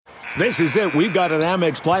This is it. We've got an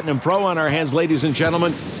Amex Platinum Pro on our hands, ladies and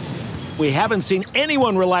gentlemen. We haven't seen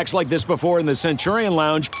anyone relax like this before in the Centurion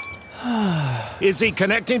Lounge. Is he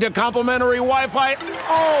connecting to complimentary Wi-Fi?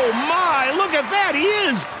 Oh, my. Look at that. He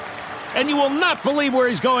is. And you will not believe where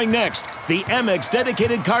he's going next. The Amex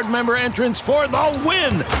dedicated card member entrance for the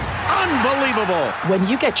win. Unbelievable. When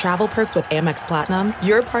you get travel perks with Amex Platinum,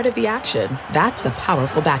 you're part of the action. That's the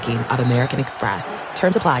powerful backing of American Express.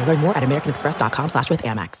 Terms apply. Learn more at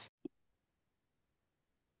americanexpress.com/withAmex.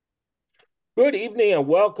 Good evening and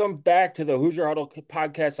welcome back to the Hoosier Huddle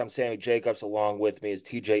podcast. I'm Sammy Jacobs. Along with me is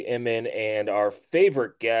TJ Inman and our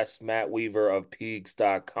favorite guest, Matt Weaver of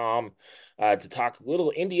Peegs.com, to talk a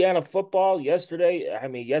little Indiana football. Yesterday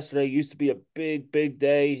used to be a big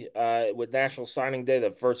day with National Signing Day,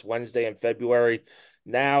 the first Wednesday in February.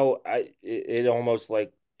 Now it almost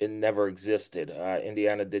like it never existed.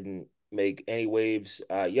 Indiana didn't make any waves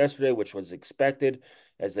yesterday, which was expected,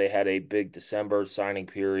 as they had a big December signing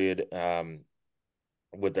period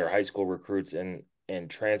with their high school recruits and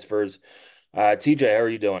transfers. TJ, how are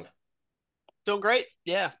you doing? Doing great.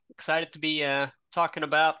 Yeah, excited to be talking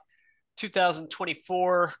about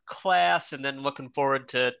 2024 class and then looking forward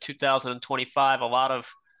to 2025. A lot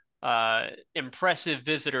of impressive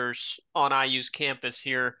visitors on IU's campus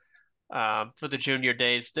here for the junior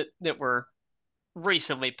days that were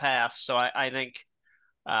recently passed. So I think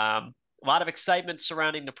a lot of excitement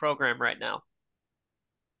surrounding the program right now.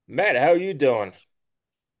 Matt, how are you doing?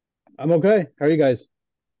 I'm okay. How are you guys?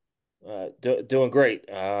 Doing great.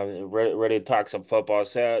 Ready to talk some football.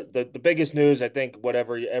 So the biggest news, I think,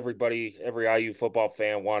 every IU football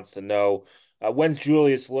fan wants to know, when's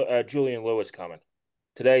Julian Lewis coming?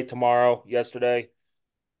 Today, tomorrow, yesterday?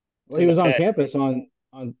 Well, he was on campus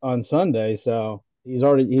on Sunday, so he's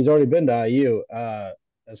already been to IU.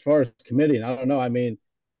 As far as committing, I don't know. I mean,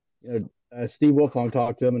 Steve Wilfong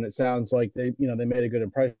talked to him, and it sounds like they made a good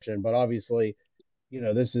impression. But obviously,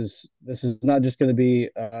 this is not just going to be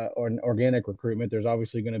an organic recruitment. There's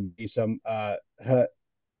obviously going to be some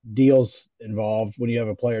deals involved when you have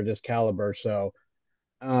a player of this caliber. So,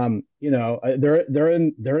 they're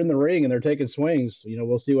in the ring and they're taking swings.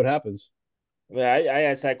 We'll see what happens. I mean, I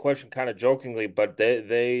asked that question kind of jokingly, but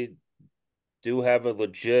they do have a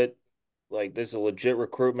legit, this is a legit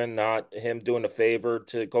recruitment, not him doing a favor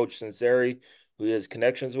to Coach Sinceri, who he has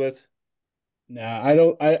connections with. No, I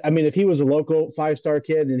don't. I mean, if he was a local 5-star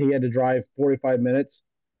kid and he had to drive 45 minutes,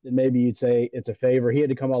 then maybe you'd say it's a favor. He had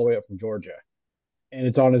to come all the way up from Georgia, and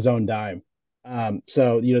it's on his own dime.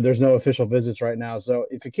 So there's no official visits right now. So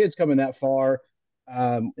if a kid's coming that far,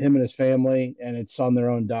 him and his family, and it's on their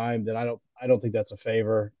own dime, then I don't think that's a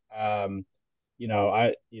favor. I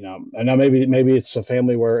know maybe it's a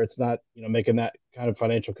family where it's not making that kind of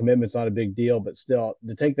financial commitment. It's not a big deal, but still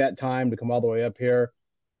to take that time to come all the way up here.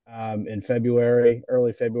 In February,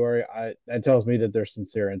 early February, that tells me that there's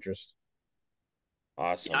sincere interest.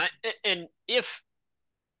 Awesome. And if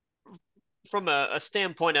from a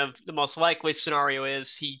standpoint of the most likely scenario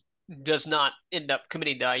is he does not end up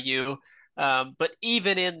committing to IU, but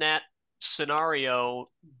even in that scenario,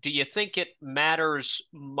 do you think it matters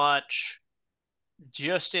much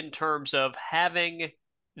just in terms of having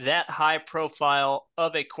that high profile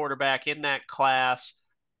of a quarterback in that class?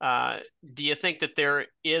 Do you think that there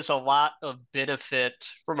is a lot of benefit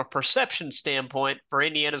from a perception standpoint for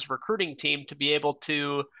Indiana's recruiting team to be able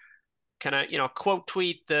to kind of, quote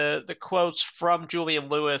tweet the quotes from Julian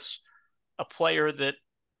Lewis, a player that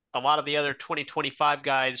a lot of the other 2025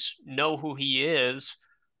 guys know who he is,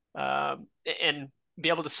 and be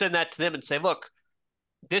able to send that to them and say, look,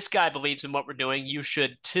 this guy believes in what we're doing. You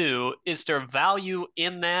should too. Is there value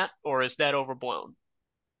in that, or is that overblown?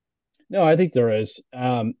 No, I think there is.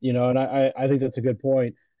 And I think that's a good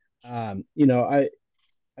point. I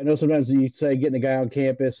know sometimes you say getting a guy on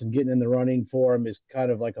campus and getting in the running for him is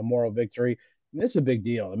kind of like a moral victory. I mean, this is a big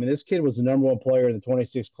deal. I mean, this kid was the number one player in the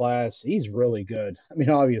 26th class. He's really good. I mean,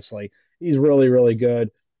 obviously, he's really, really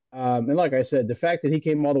good. And like I said, the fact that he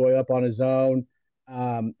came all the way up on his own,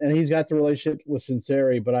 and he's got the relationship with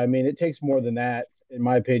Sinceri, but I mean, it takes more than that, in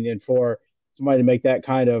my opinion, for somebody to make that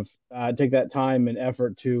kind of take that time and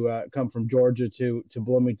effort to come from Georgia to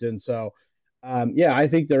Bloomington. So, I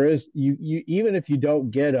think there is you even if you don't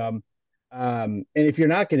get them, and if you're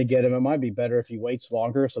not going to get him, it might be better if he waits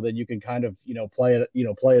longer so that you can kind of play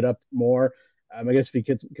it up more. I guess if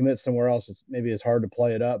he commits somewhere else, maybe it's hard to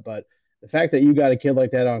play it up. But the fact that you got a kid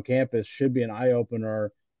like that on campus should be an eye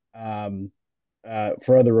opener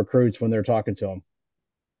for other recruits when they're talking to him.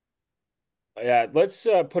 Yeah, let's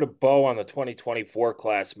put a bow on the 2024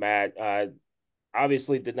 class, Matt.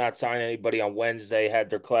 Obviously did not sign anybody on Wednesday, had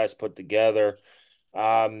their class put together.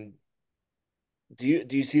 Do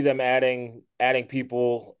you see them adding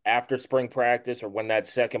people after spring practice or when that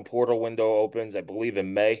second portal window opens? I believe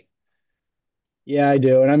in May. Yeah, I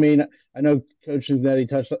do. And I mean, I know Coach Cincinnati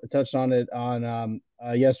touched on it on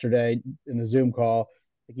yesterday in the Zoom call.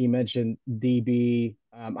 I think he mentioned DB.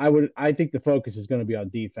 I think the focus is going to be on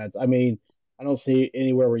defense. I mean, I don't see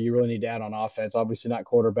anywhere where you really need to add on offense. Obviously, not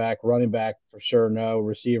quarterback, running back for sure, no.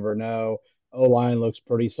 Receiver, no. O line looks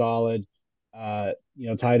pretty solid.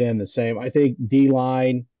 Tight end the same. I think D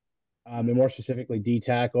line, and more specifically D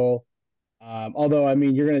tackle. Although, I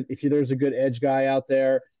mean, if there's a good edge guy out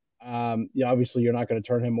there, obviously you're not going to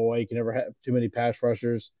turn him away. You can never have too many pass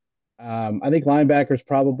rushers. I think linebacker's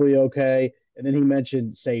probably okay. And then he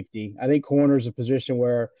mentioned safety. I think corner's a position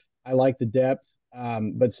where I like the depth,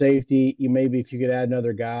 but safety, maybe if you could add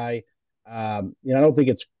another guy, I don't think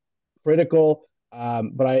it's critical.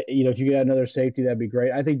 But if you get another safety, that'd be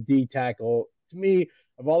great. I think D tackle, to me,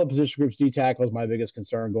 of all the position groups, D tackle is my biggest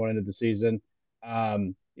concern going into the season. I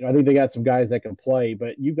think they got some guys that can play,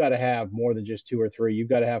 but you've got to have more than just two or three. You've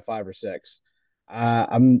got to have five or six.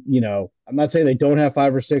 I'm not saying they don't have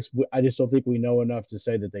five or six. I just don't think we know enough to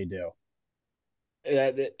say that they do.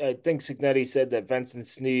 Yeah, I think Signetti said that Vincent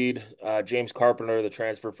Sneed, James Carpenter, the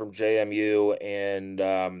transfer from JMU,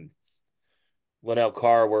 and Linnell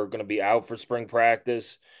Carr were going to be out for spring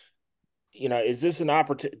practice. Is this an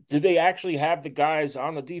opportunity? Do they actually have the guys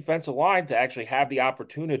on the defensive line to actually have the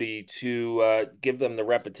opportunity to give them the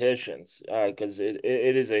repetitions? Because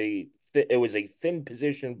it was a thin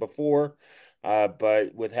position before,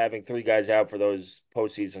 but with having three guys out for those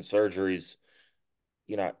postseason surgeries,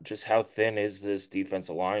 just how thin is this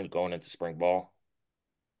defensive line going into spring ball?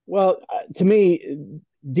 Well, to me,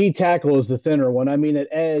 D tackle is the thinner one. I mean, at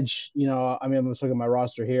edge, I'm just looking at my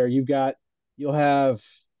roster here. You'll have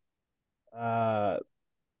uh,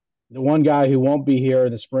 the one guy who won't be here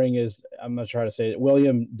in the spring is I'm gonna try to say it,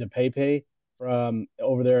 William DePape from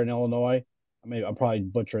over there in Illinois. I'm probably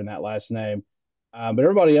butchering that last name, but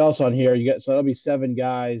everybody else on here, so that'll be seven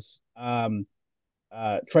guys.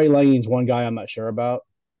 Trey Laning's one guy I'm not sure about.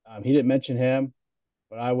 He didn't mention him,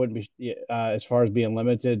 but I wouldn't be as far as being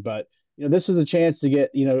limited. But this is a chance to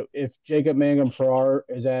get if Jacob Mangum Farrar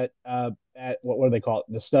is at what do they call it,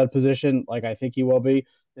 the stud position, like I think he will be,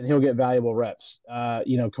 then he'll get valuable reps.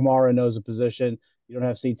 Kamara knows the position. You don't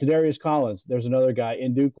have to see Tadarius Collins. There's another guy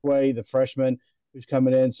in Ndukwe, the freshman who's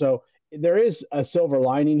coming in. So there is a silver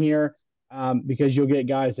lining here because you'll get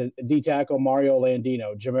guys at D tackle Mario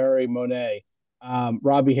Landino, Jamari Monet,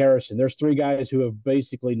 Robbie Harrison. There's three guys who have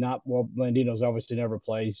basically not, well, Landino's obviously never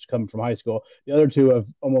played. He's coming from high school. The other two have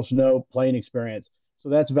almost no playing experience. So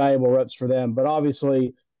that's valuable reps for them. But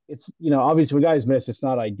obviously, obviously when guys miss, it's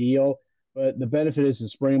not ideal. But the benefit is in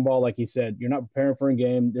spring ball, like he said, you're not preparing for a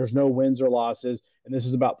game. There's no wins or losses. And this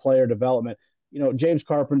is about player development. James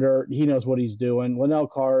Carpenter, he knows what he's doing. Linnell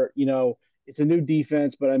Carr, it's a new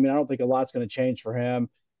defense, but I mean, I don't think a lot's going to change for him.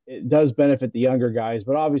 It does benefit the younger guys,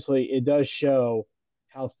 but obviously it does show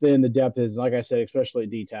how thin the depth is. Like I said, especially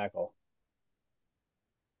at D tackle.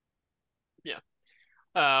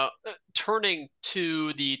 Yeah. Turning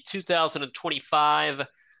to the 2025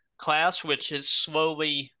 class, which has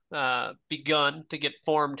slowly begun to get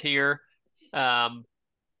formed here. Um,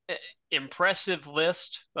 Impressive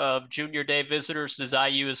list of junior day visitors as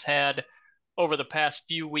IU has had over the past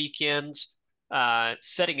few weekends.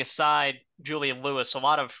 Setting aside Julian Lewis, a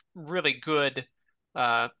lot of really good,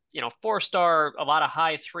 4-star, a lot of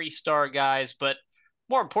high 3-star guys, but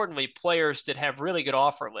more importantly, players that have really good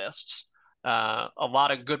offer lists. A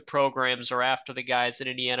lot of good programs are after the guys that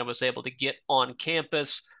Indiana was able to get on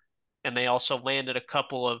campus, and they also landed a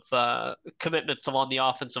couple of commitments along the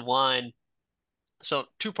offensive line. So,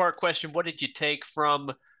 two-part question: what did you take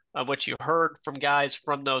from what you heard from guys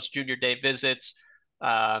from those junior day visits?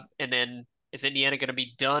 And then, is Indiana going to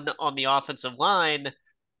be done on the offensive line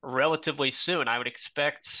relatively soon? I would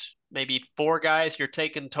expect maybe 4 guys you're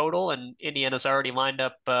taking total, and Indiana's already lined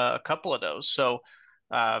up a couple of those. So,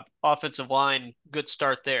 offensive line, good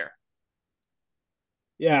start there.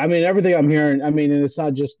 Yeah, I mean everything I'm hearing. I mean, and it's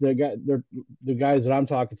not just the guys that I'm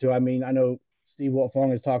talking to. I mean, I know Steve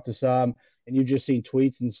Wiltfong has talked to some, and you've just seen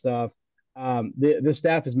tweets and stuff. The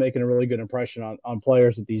staff is making a really good impression on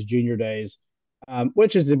players at these junior days,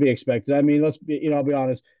 which is to be expected. I mean, I'll be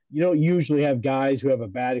honest. You don't usually have guys who have a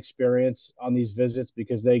bad experience on these visits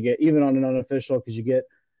because they get even on an unofficial because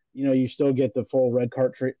you still get the full red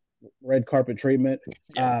carpet treatment.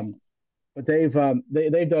 Yeah. But they've done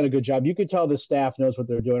a good job. You can tell the staff knows what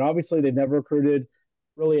they're doing. Obviously, they've never recruited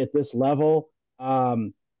really at this level. But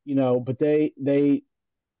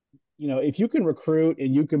if you can recruit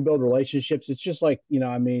and you can build relationships, it's just like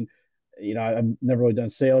I mean, I've never really done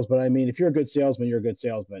sales, but I mean, if you're a good salesman, you're a good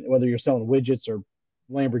salesman, whether you're selling widgets or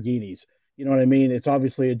Lamborghinis. You know what I mean? It's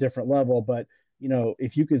obviously a different level, but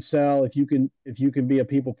if you can sell, if you can be a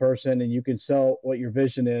people person and you can sell what your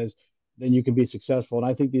vision is, then you can be successful. And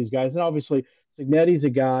I think these guys, and obviously Signetti's a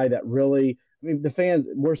guy that really, I mean, the fans,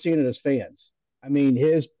 we're seeing it as fans. I mean,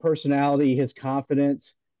 his personality, his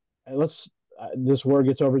confidence, let's this word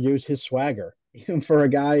gets overused, his swagger. For a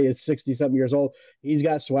guy is 60 something years old, he's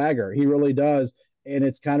got swagger. He really does. And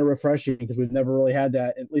it's kind of refreshing because we've never really had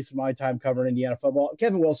that, at least in my time covering Indiana football.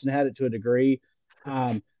 Kevin Wilson had it to a degree.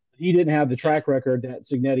 He didn't have the track record that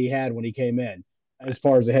Signetti had when he came in as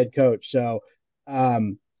far as a head coach. So,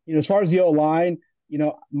 as far as the O line,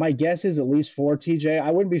 my guess is at least four, TJ.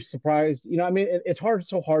 I wouldn't be surprised. I mean, it's hard,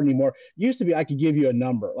 so hard anymore. Used to be, I could give you a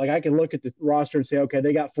number. Like I could look at the roster and say, okay,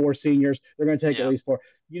 they got four seniors. They're going to take at Yeah. least four.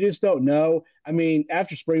 You just don't know. I mean,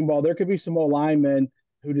 after spring ball, there could be some more linemen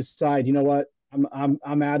who decide, you know what,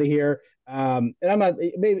 I'm out of here. And I'm not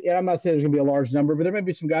saying there's going to be a large number, but there may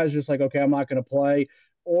be some guys just like, okay, I'm not going to play.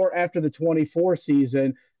 Or after the 24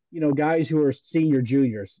 season, guys who are senior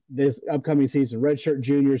juniors this upcoming season, redshirt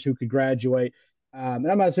juniors who could graduate. And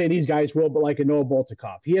I'm not saying these guys will, but like a Noah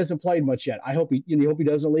Boltikoff, he hasn't played much yet. I hope he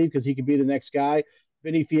doesn't leave because he could be the next guy.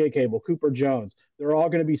 Vinny Fiacable, Cooper Jones, they're all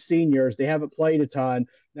going to be seniors. They haven't played a ton.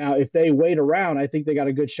 Now, if they wait around, I think they got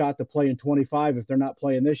a good shot to play in 25 if they're not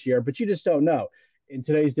playing this year. But you just don't know. In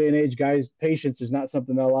today's day and age, guys, patience is not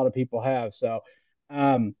something that a lot of people have. So,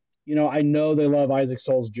 I know they love Isaac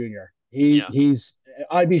Souls Jr. Yeah.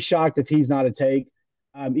 I'd be shocked if he's not a take.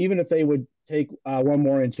 Even if they would take one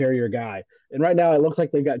more interior guy. And right now, it looks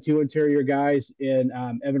like they've got two interior guys in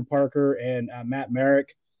Evan Parker and Matt Merrick.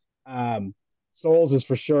 Um, Souls is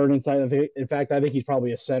for sure an inside. In fact, I think he's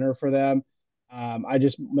probably a center for them. I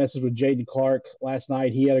just messaged with Jaden Clark last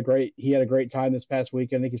night. He had a great time this past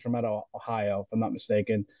weekend. I think he's from out of Ohio, if I'm not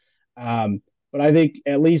mistaken. But I think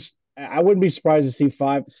at least I wouldn't be surprised to see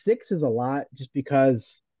five. Six is a lot just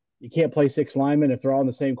because you can't play six linemen if they're all in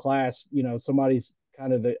the same class. Somebody's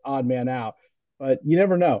kind of the odd man out. But you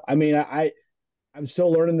never know. I mean, I'm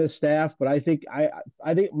still learning this staff, but I think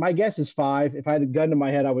my guess is five. If I had a gun to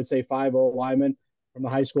my head, I would say five O linemen from the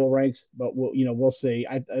high school ranks, but we'll see.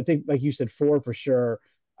 I think like you said, four for sure.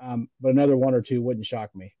 But another one or two wouldn't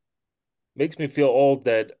shock me. Makes me feel old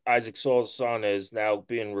that Isaac Saul's son is now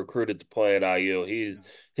being recruited to play at IU.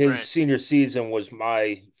 His Right. senior season was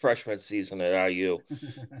my freshman season at IU.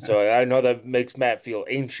 So I know that makes Matt feel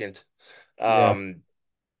ancient. Yeah. Um,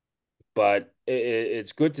 but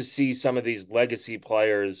it's good to see some of these legacy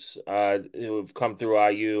players who have come through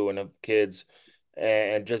IU and have kids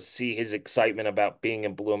and just see his excitement about being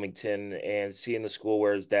in Bloomington and seeing the school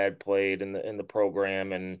where his dad played in the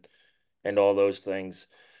program and all those things.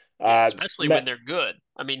 Yeah, Uh, especially when Matt, they're good.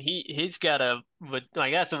 I mean, he's got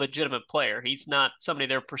like that's a legitimate player. He's not somebody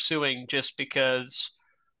they're pursuing just because,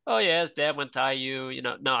 oh yeah, his dad went to IU.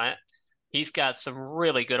 No, he's got some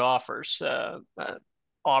really good offers.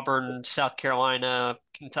 Auburn, South Carolina,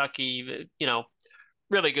 Kentucky.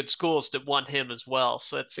 Really good schools that want him as well.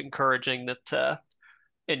 So it's encouraging that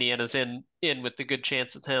Indiana's in with the good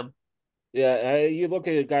chance of him. yeah, you look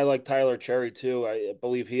at a guy like Tyler Cherry too. I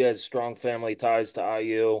believe he has strong family ties to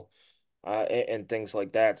IU and things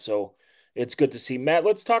like that. So it's good to see. Matt,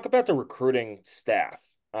 let's talk about the recruiting staff.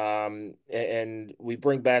 And we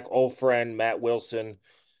bring back old friend Matt Wilson,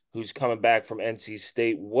 who's coming back from NC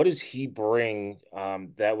State. What does he bring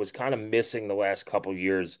that was kind of missing the last couple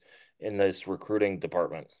years in this recruiting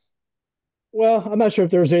department? Well, I'm not sure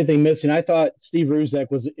if there was anything missing. I thought Steve Ruzek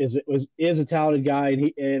is a talented guy,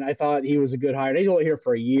 and I thought he was a good hire. He's only here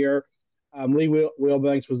for a year. Lee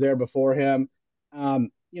Wheelbanks was there before him. To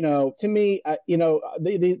me,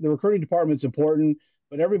 the recruiting department's important,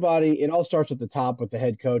 but everybody, it all starts at the top with the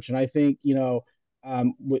head coach. And I think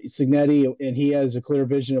with Signetti, and he has a clear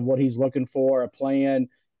vision of what he's looking for, a plan.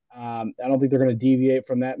 I don't think they're going to deviate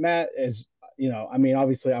from that. Matt is, I mean,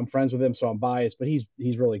 obviously I'm friends with him, so I'm biased, but he's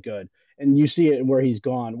really good, and you see it where he's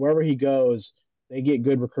gone. Wherever he goes, they get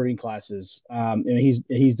good recruiting classes. And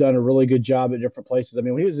he's done a really good job at different places. I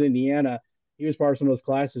mean, when he was in Indiana, he was part of some of those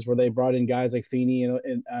classes where they brought in guys like Feeney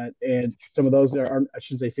and some of those are I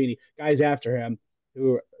shouldn't say Feeney guys after him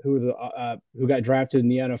who got drafted in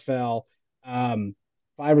the NFL. Um,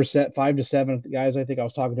 5 to 7 guys. I think I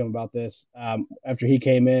was talking to him about this after he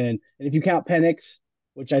came in, and if you count Penix,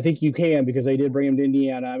 which I think you can because they did bring him to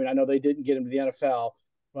Indiana. I mean, I know they didn't get him to the NFL,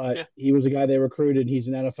 but Yeah. he was a guy they recruited. He's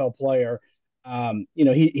an NFL player.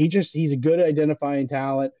 He's a good identifying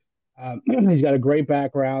talent. He's got a great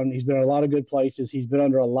background. He's been in a lot of good places. He's been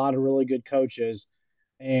under a lot of really good coaches,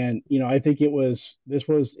 And I think this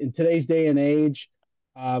was in today's day and age,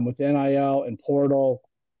 with NIL and portal.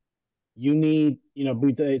 You need,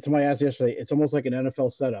 somebody asked yesterday, it's almost like an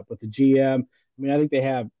NFL setup with the GM. I mean, I think they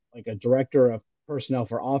have like a director of personnel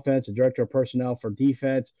for offense, a director of personnel for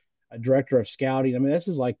defense, a director of scouting. I mean, this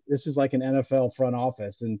is like an NFL front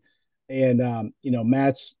office, and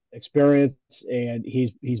Matt's experience, and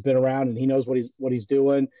he's been around, and he knows what he's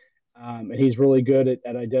doing, and he's really good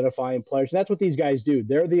at identifying players. And that's what these guys do.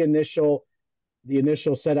 They're the initial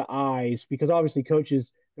set of eyes, because obviously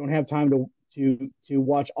coaches don't have time to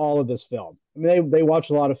watch all of this film. I mean, they watch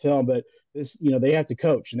a lot of film, but they have to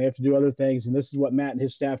coach and they have to do other things. And this is what Matt and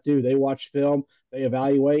his staff do. They watch film, they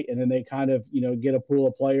evaluate, and then they kind of get a pool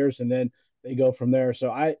of players, and then they go from there.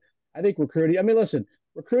 So I think recruiting. I mean, listen,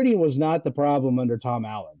 recruiting was not the problem under Tom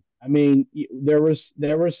Allen. I mean, there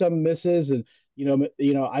were some misses, and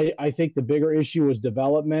I think the bigger issue was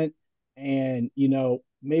development, and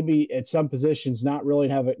maybe at some positions not really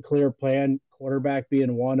have a clear plan, quarterback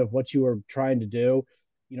being one of what you were trying to do,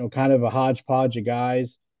 kind of a hodgepodge of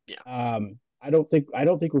guys. Yeah. I don't think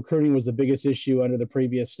recruiting was the biggest issue under the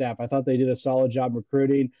previous staff. I thought they did a solid job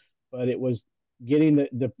recruiting, but it was getting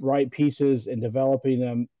the right pieces and developing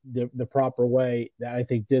them the proper way that I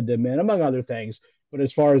think did them in, among other things. But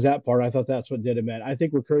as far as that part, I thought that's what did him in. I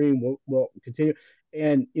think recruiting will continue.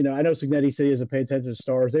 And, I know Signetti said he doesn't pay attention to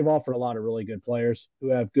stars. They've offered a lot of really good players who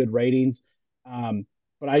have good ratings.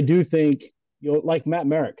 But I do think, like Matt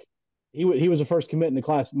Merrick, he was the first commit in the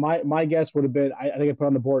class. My guess would have been, I think I put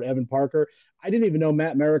on the board Evan Parker. I didn't even know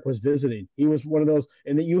Matt Merrick was visiting. He was one of those,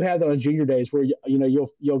 and that you had on junior days where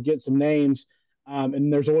you'll get some names,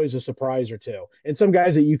 and there's always a surprise or two. And some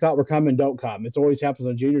guys that you thought were coming don't come. It's always happens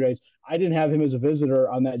on junior days. I didn't have him as a visitor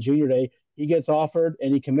on that junior day. He gets offered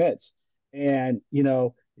and he commits. And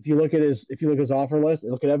if you look at his offer list,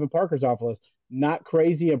 look at Evan Parker's offer list. Not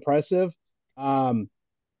crazy impressive.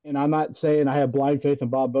 And I'm not saying I have blind faith in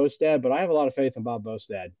Bob Bostad, but I have a lot of faith in Bob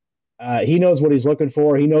Bostad. He knows what he's looking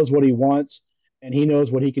for. He knows what he wants, and he knows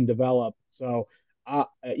what he can develop. So,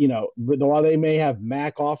 while they may have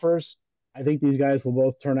MAC offers, I think these guys will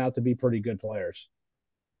both turn out to be pretty good players.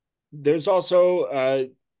 There's also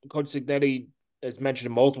Coach Signetti has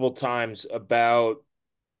mentioned multiple times about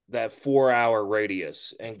that 4 hour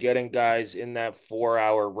radius and getting guys in that 4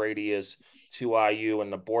 hour radius to IU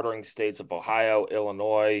and the bordering states of Ohio,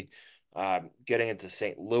 Illinois, getting into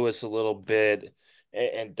St. Louis a little bit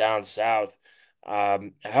and down south.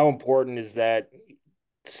 How important is that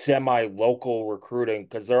semi-local recruiting?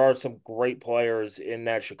 Because there are some great players in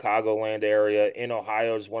that Chicagoland area. In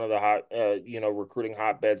Ohio is one of the recruiting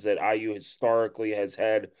hotbeds that IU historically has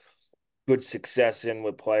had good success in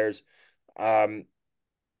with players.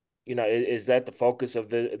 Is that the focus of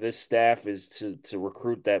this staff, is to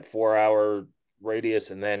recruit that 4 hour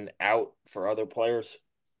radius and then out for other players?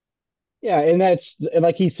 Yeah, and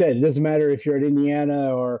like he said, it doesn't matter if you're at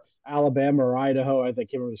Indiana or Alabama or Idaho. I think I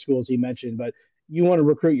can't remember the schools he mentioned, but you want to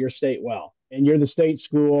recruit your state well, and you're the state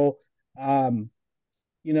school. And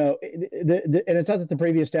it's not that the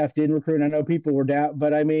previous staff didn't recruit. I know people were down,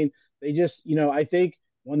 but I mean, they just, I think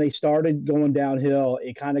when they started going downhill,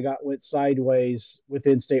 it kind of went sideways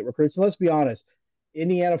within state recruits. And let's be honest,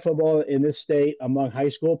 Indiana football in this state among high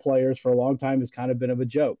school players for a long time has kind of been of a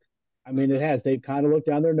joke. I mean, it has. They've kind of looked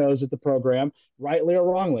down their nose at the program, rightly or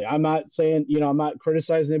wrongly. I'm not saying, I'm not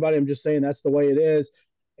criticizing anybody. I'm just saying that's the way it is.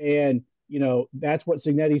 And, that's what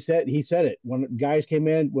Signetti said. He said it when guys came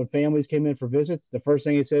in, when families came in for visits. The first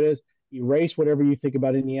thing he said is erase whatever you think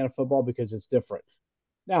about Indiana football because it's different.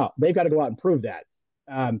 Now they've got to go out and prove that.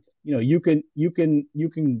 You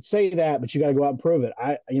can say that, but you got to go out and prove it.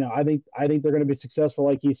 I think they're going to be successful,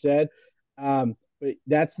 like he said. But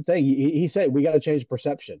that's the thing. He said we got to change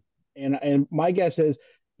perception. And my guess is,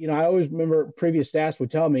 I always remember previous staffs would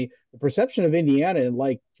tell me the perception of Indiana and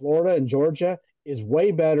like Florida and Georgia is way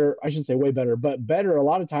better. I shouldn't say way better, but better a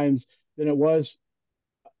lot of times than it was,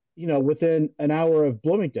 within an hour of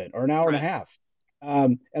Bloomington or an hour and a half.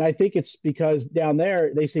 And I think it's because down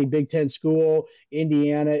there they say Big Ten school,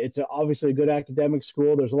 Indiana. It's obviously a good academic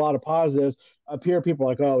school. There's a lot of positives. Up here, people are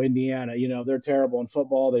like, oh, Indiana, they're terrible in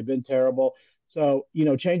football. They've been terrible. So,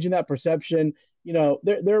 changing that perception,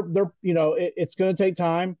 it's going to take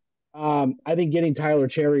time. I think getting Tyler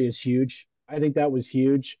Cherry is huge. I think that was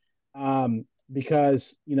huge.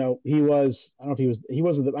 Because he was, I don't know if he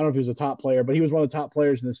was I don't know if he was a top player, but he was one of the top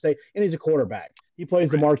players in the state, and he's a quarterback. He plays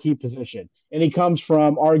the marquee position, and he comes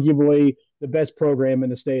from arguably the best program in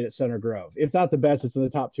the state at Center Grove. If not the best, it's in the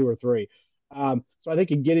top two or three. So I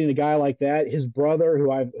think in getting a guy like that, his brother,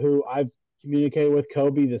 who I've communicated with,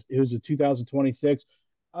 Kobe, who's a 2026,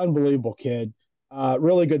 unbelievable kid.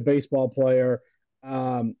 really good baseball player,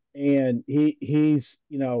 and he's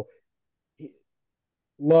he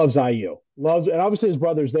loves IU, loves, and obviously his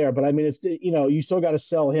brother's there, but I mean, it's you still got to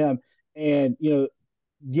sell him, and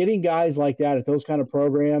getting guys like that at those kind of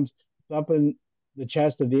programs, thumping the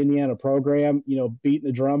chest of the Indiana program, beating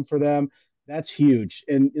the drum for them, that's huge.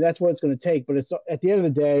 And that's what it's going to take. But it's at the end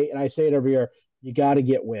of the day, and I say it every year, you got to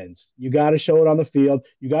get wins. You got to show it on the field.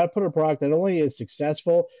 You got to put a product that only is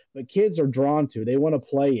successful, but kids are drawn to. They want to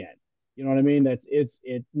play in. You know what I mean? That's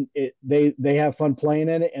they have fun playing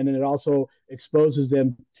in it, and then it also exposes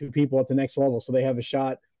them to people at the next level, so they have a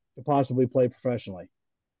shot to possibly play professionally.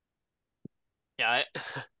 Yeah.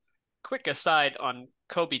 Quick aside on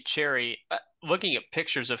Kobe Cherry, looking at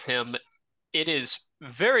pictures of him, it is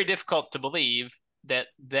very difficult to believe that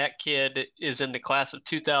that kid is in the class of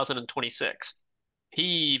 2026.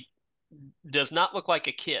 He does not look like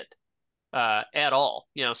a kid at all.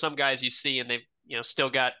 Some guys you see and they've still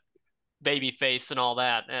got baby face and all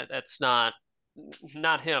that. That's not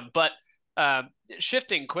him. But uh,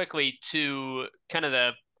 shifting quickly to kind of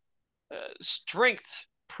the strength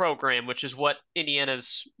program, which is what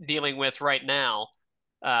Indiana's dealing with right now.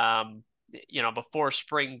 Um, before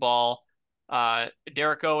spring ball,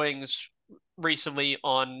 Derek Owings recently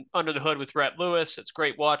on Under the Hood with Rhett Lewis. It's a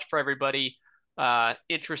great watch for everybody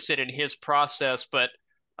interested in his process. But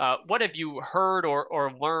what have you heard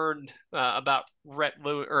or learned about Rhett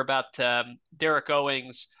Lewis or about Derek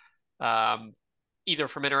Owings, um, either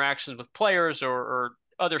from interactions with players or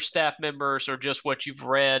other staff members, or just what you've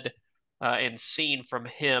read and seen from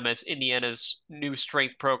him as Indiana's new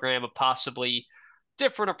strength program, a possibly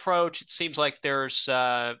different approach? It seems like there's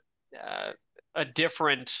uh, a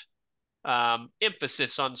different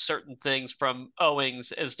emphasis on certain things from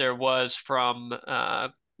Owings as there was from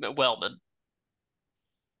Wellman.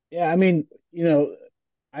 Yeah, I mean,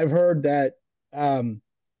 I've heard that um,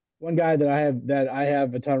 one guy that I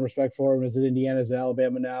have a ton of respect for him is in Indiana's in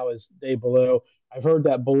Alabama now is Dave Ballou. I've heard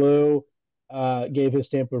that Ballou gave his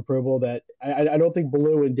stamp of approval. That I don't think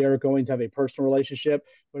Ballou and Derek Owens have a personal relationship,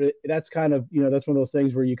 but that's kind of that's one of those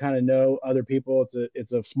things where you kind of know other people.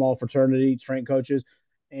 It's a small fraternity, strength coaches,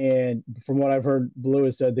 and from what I've heard, Ballou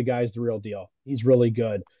has said the guy's the real deal. He's really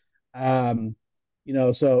good.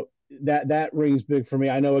 So that rings big for me.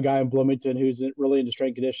 I know a guy in Bloomington who's really into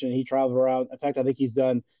strength conditioning. He travels around. In fact, I think he's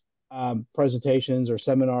done presentations or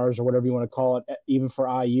seminars or whatever you want to call it, even for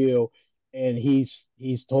IU. And he's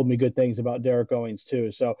told me good things about Derek Owens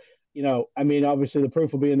too. So, I mean, obviously the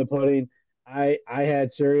proof will be in the pudding. I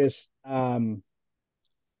had serious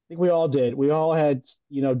think we all did. We all had,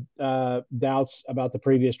 doubts about the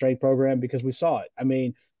previous strength program because we saw it. I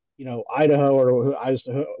mean, Idaho or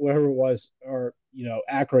whoever it was, or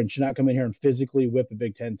Akron should not come in here and physically whip a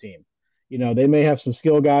Big Ten team. They may have some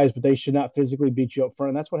skill guys, but they should not physically beat you up front.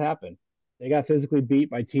 And that's what happened. They got physically beat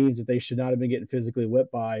by teams that they should not have been getting physically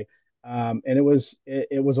whipped by, and it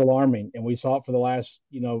was alarming. And we saw it for the last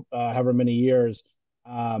however many years,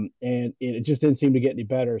 and it just didn't seem to get any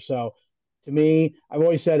better. So to me, I've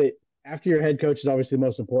always said it. After your head coach is obviously the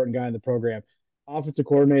most important guy in the program, offensive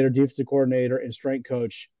coordinator, defensive coordinator, and strength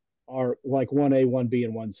coach are like 1A, 1B,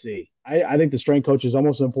 and 1C. I think the strength coach is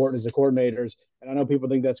almost as important as the coordinators. And I know people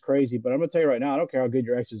think that's crazy, but I'm going to tell you right now, I don't care how good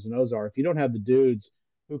your X's and O's are. If you don't have the dudes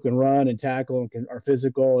who can run and tackle and are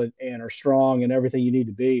physical and are strong and everything you need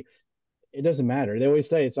to be, it doesn't matter. They always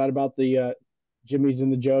say it's not about the Jimmys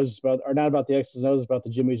and the Joes, or not about the X's and O's, it's about the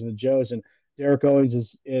Jimmys and the Joes. And Derek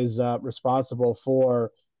Owens is responsible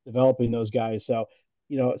for developing those guys. So,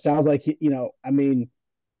 it sounds like I mean,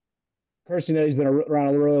 personally, he's been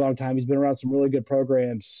around a really long time. He's been around some really good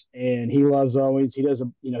programs, and he loves Owens. He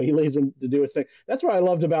doesn't, he leaves him to do his thing. That's what I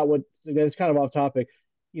loved about what. It's kind of off topic.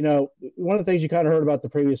 One of the things you kind of heard about the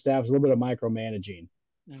previous staff is a little bit of micromanaging.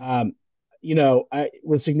 Mm-hmm.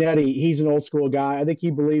 With Signetti, he's an old school guy. I think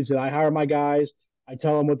he believes that I hire my guys, I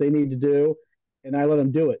tell them what they need to do, and I let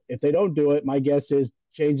them do it. If they don't do it, my guess is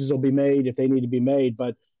changes will be made if they need to be made.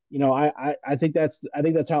 But I think that's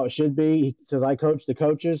how it should be. He says I coach the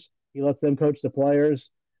coaches. He lets them coach the players.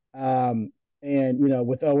 And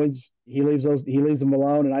with Owens, he leaves them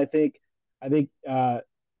alone. And I think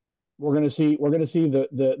we're gonna see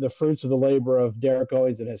the fruits of the labor of Derek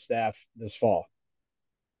Owens and his staff this fall.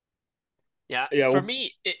 Yeah, Yeah, for well,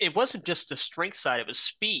 me, it wasn't just the strength side, it was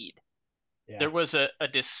speed. Yeah. There was a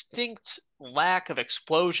distinct lack of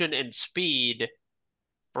explosion and speed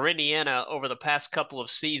for Indiana over the past couple of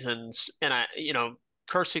seasons. And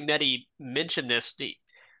cursing that he mentioned this,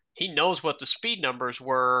 he knows what the speed numbers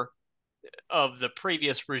were of the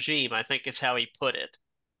previous regime, I think is how he put it.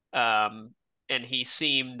 And he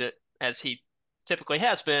seemed, as he typically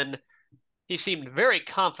has been, he seemed very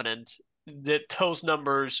confident that those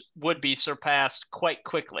numbers would be surpassed quite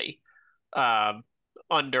quickly um,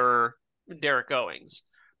 under Derek Owings.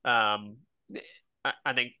 Um,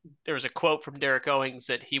 I think there was a quote from Derek Owings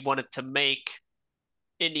that he wanted to make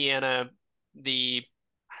Indiana the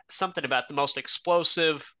something about the most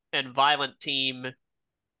explosive and violent team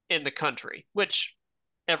in the country, which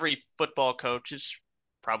every football coach is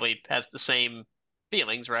probably has the same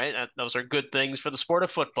feelings, right? Those are good things for the sport of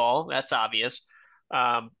football. That's obvious.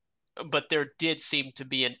 Um, but there did seem to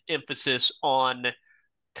be an emphasis on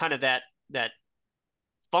kind of that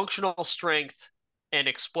functional strength and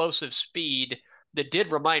explosive speed that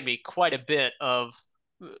did remind me quite a bit of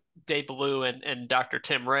Dave Ballou and Dr.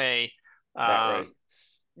 Tim Ray, Matt uh, Ray.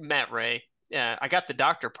 Matt Ray. I got the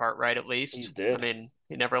doctor part right at You least. I did. mean,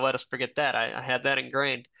 he never let us forget that. I had that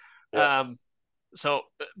ingrained. Yep. So,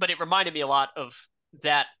 but it reminded me a lot of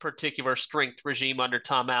that particular strength regime under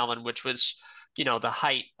Tom Allen, which was, the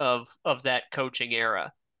height of that coaching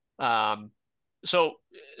era. Um, so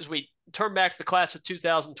as we turn back to the class of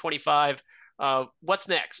 2025, what's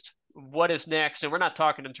next? What is next? And we're not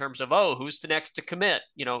talking in terms of, oh, who's the next to commit?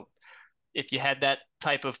 If you had that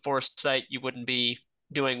type of foresight, you wouldn't be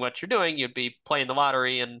doing what you're doing. You'd be playing the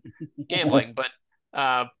lottery and gambling. But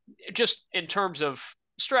just in terms of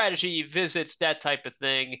strategy, visits, that type of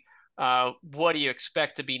thing, what do you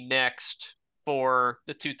expect to be next for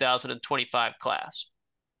the 2025 class?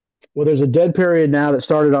 Well, there's a dead period now that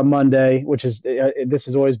started on Monday, which is this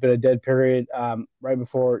has always been a dead period. Right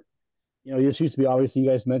before, this used to be obviously you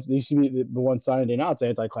guys mentioned this used to be the one signing day. Now it's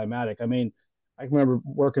anticlimactic. I mean, I can remember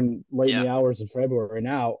working late in Yeah. the hours of February.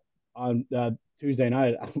 Now on Tuesday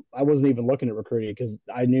night, I wasn't even looking at recruiting because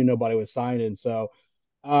I knew nobody was signing. So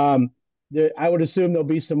um, I would assume there'll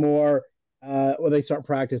be some more when they start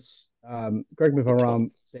practice. Correct me if The I'm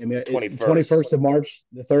wrong, Sammy. 21st. 21st of March,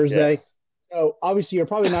 the Yeah. Thursday. So obviously, you're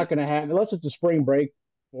probably not going to have, unless it's a spring break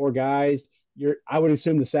for guys. I would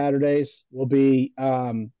assume the Saturdays will be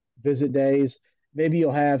visit days. Maybe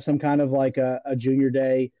you'll have some kind of like a junior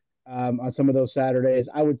day on some of those Saturdays.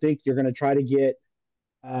 I would think you're going to try to get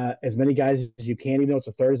as many guys as you can, even though it's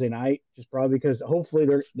a Thursday night, just probably because hopefully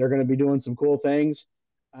they're going to be doing some cool things.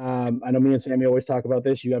 I know me and Sammy always talk about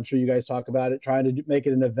this. I'm sure you guys talk about it, trying to make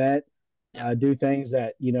it an event, Yeah. do things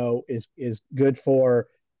that is good for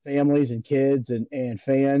families and kids and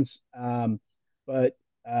fans. But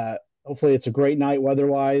hopefully it's a great night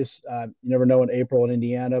weather-wise. You never know in April in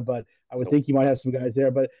Indiana, but I would Nope. think you might have some guys there.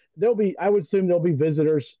 But I would assume there'll be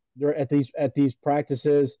visitors there at these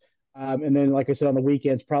practices. And then, like I said, on the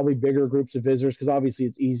weekends, probably bigger groups of visitors because obviously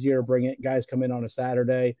it's easier to bring it. Guys come in on a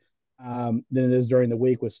Saturday than it is during the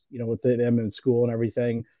week with them in school and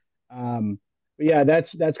everything. But yeah,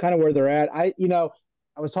 that's kind of where they're at. I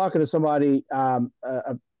was talking to somebody, a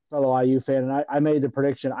fellow IU fan, and I made the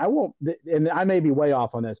prediction. I won't, and I may be way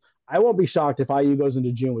off on this. I won't be shocked if IU goes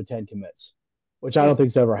into June with 10 commits, which I don't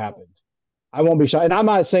think's ever happened. I won't be shocked. And I'm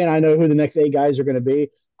not saying I know who the next 8 guys are going to be.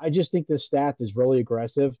 I just think this staff is really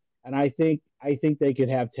aggressive, and I think they could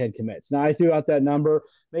have 10 commits. Now I threw out that number.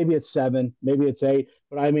 Maybe it's 7, maybe it's 8,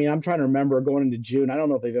 but I mean I'm trying to remember going into June. I don't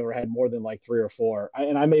know if they've ever had more than like 3 or 4.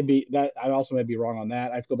 And I may be that. I also may be wrong on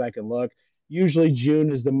that. I have to go back and look. Usually June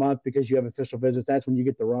is the month because you have official visits. That's when you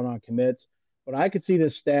get the run on commits. But I could see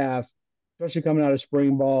this staff, especially coming out of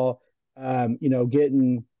spring ball,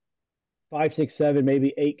 getting 5, 6, 7,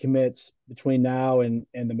 maybe 8 commits between now and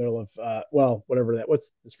the middle of whatever that. What's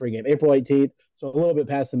the spring game? April 18th. So a little bit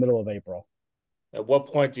past the middle of April. At what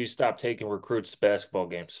point do you stop taking recruits to basketball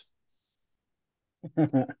games?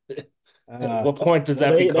 At what point does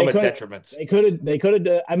Well, that they become a could detriment? they could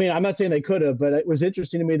have. I mean, I'm not saying they could have, but it was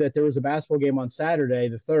interesting to me that there was a basketball game on Saturday,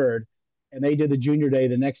 the third, and they did the junior day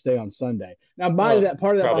the next day on Sunday. Now, Well, part of that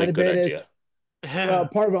probably might a have good been is idea. well,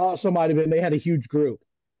 part of it also might have been they had a huge group,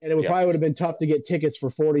 and it would Yep. probably would have been tough to get tickets for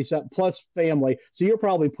 40 plus family. So you're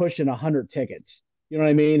probably pushing 100 tickets. You know what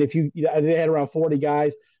I mean? If they had around 40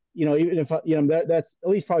 guys, even if that's at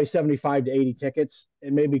least probably 75 to 80 tickets,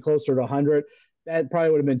 and maybe closer to 100. That probably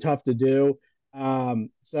would have been tough to do.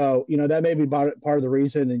 So that may be part of the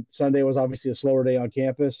reason. And Sunday was obviously a slower day on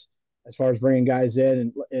campus as far as bringing guys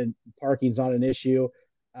in, and parking's not an issue.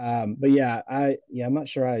 But yeah, I'm not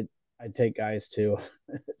sure I'd take guys to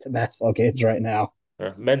to basketball games right now.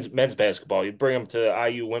 Men's basketball. You bring them to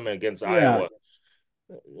IU women against Yeah, Iowa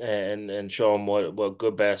and show them what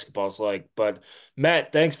good basketball's like. But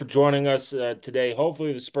Matt, thanks for joining us today.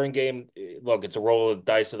 Hopefully the spring game, look, it's a roll of the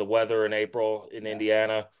dice of the weather in April in yeah,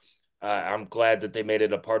 Indiana. I'm glad that they made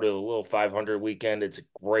it a part of the Little 500 weekend. It's a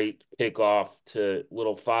great kickoff to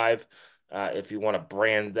Little 5. If you want to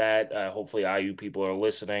brand that, hopefully IU people are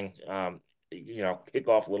listening. kick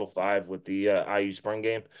off Little Five with the IU spring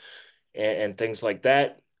game and things like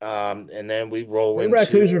that. And then we roll Bring back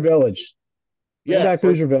into Hoosier Village. Bring yeah, back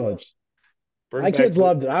Hoosier Village. bring My back kids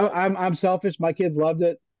loved it. I'm selfish. My kids loved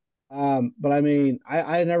it. But I mean,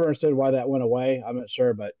 I never understood why that went away. I'm not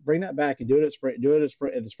sure, but bring that back and do it at spring. Do it at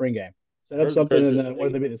spring, at the spring game. Set up something there's in the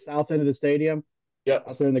what would it be the south end of the stadium yep,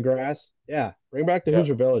 out there in the grass. Yeah, bring back the yep.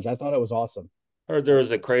 Hoosier Village. I thought it was awesome. Heard there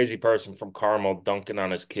was a crazy person from Carmel dunking on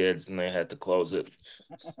his kids and they had to close it.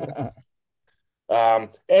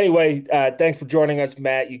 Anyway, thanks for joining us,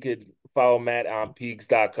 Matt. You could follow Matt on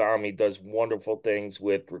Peegs.com. He does wonderful things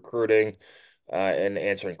with recruiting and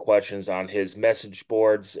answering questions on his message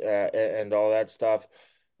boards and all that stuff.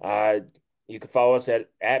 You can follow us at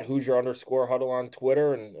Hoosier_Huddle on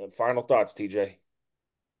Twitter. And final thoughts, TJ.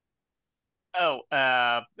 Oh,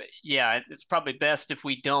 yeah, it's probably best if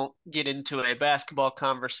we don't get into a basketball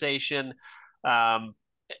conversation. Um,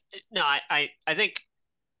 no, I think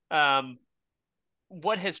um,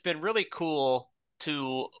 what has been really cool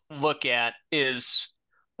to look at is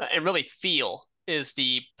and really feel is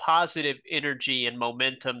the positive energy and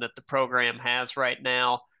momentum that the program has right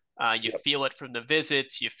now. You Yep. feel it from the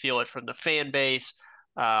visits, you feel it from the fan base.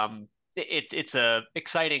 It's a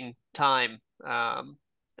exciting time, and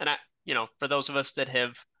for those of us that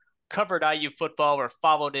have covered IU football or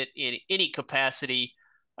followed it in any capacity,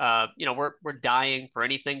 we're dying for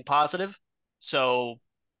anything positive. So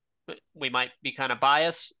we might be kind of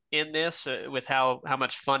biased in this with how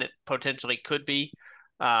much fun it potentially could be.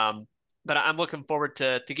 But I'm looking forward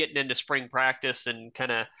to getting into spring practice and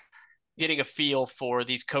kind of getting a feel for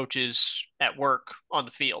these coaches at work on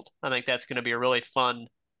the field. I think that's going to be a really fun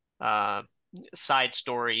uh, side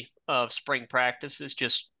story of spring practice is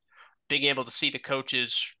just being able to see the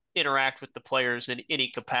coaches interact with the players in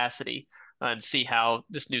any capacity and see how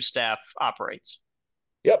this new staff operates.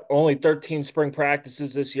 Yep, only 13 spring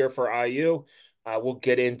practices this year for IU. We'll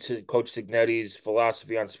get into Coach Signetti's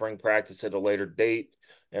philosophy on spring practice at a later date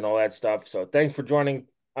and all that stuff. So thanks for joining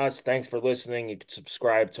us. Thanks for listening. You can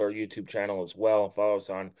subscribe to our YouTube channel as well and follow us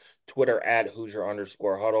on Twitter at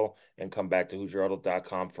Hoosier_Huddle and come back to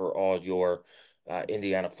HoosierHuddle.com for all your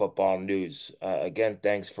Indiana football news. Again,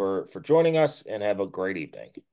 thanks for joining us and have a great evening.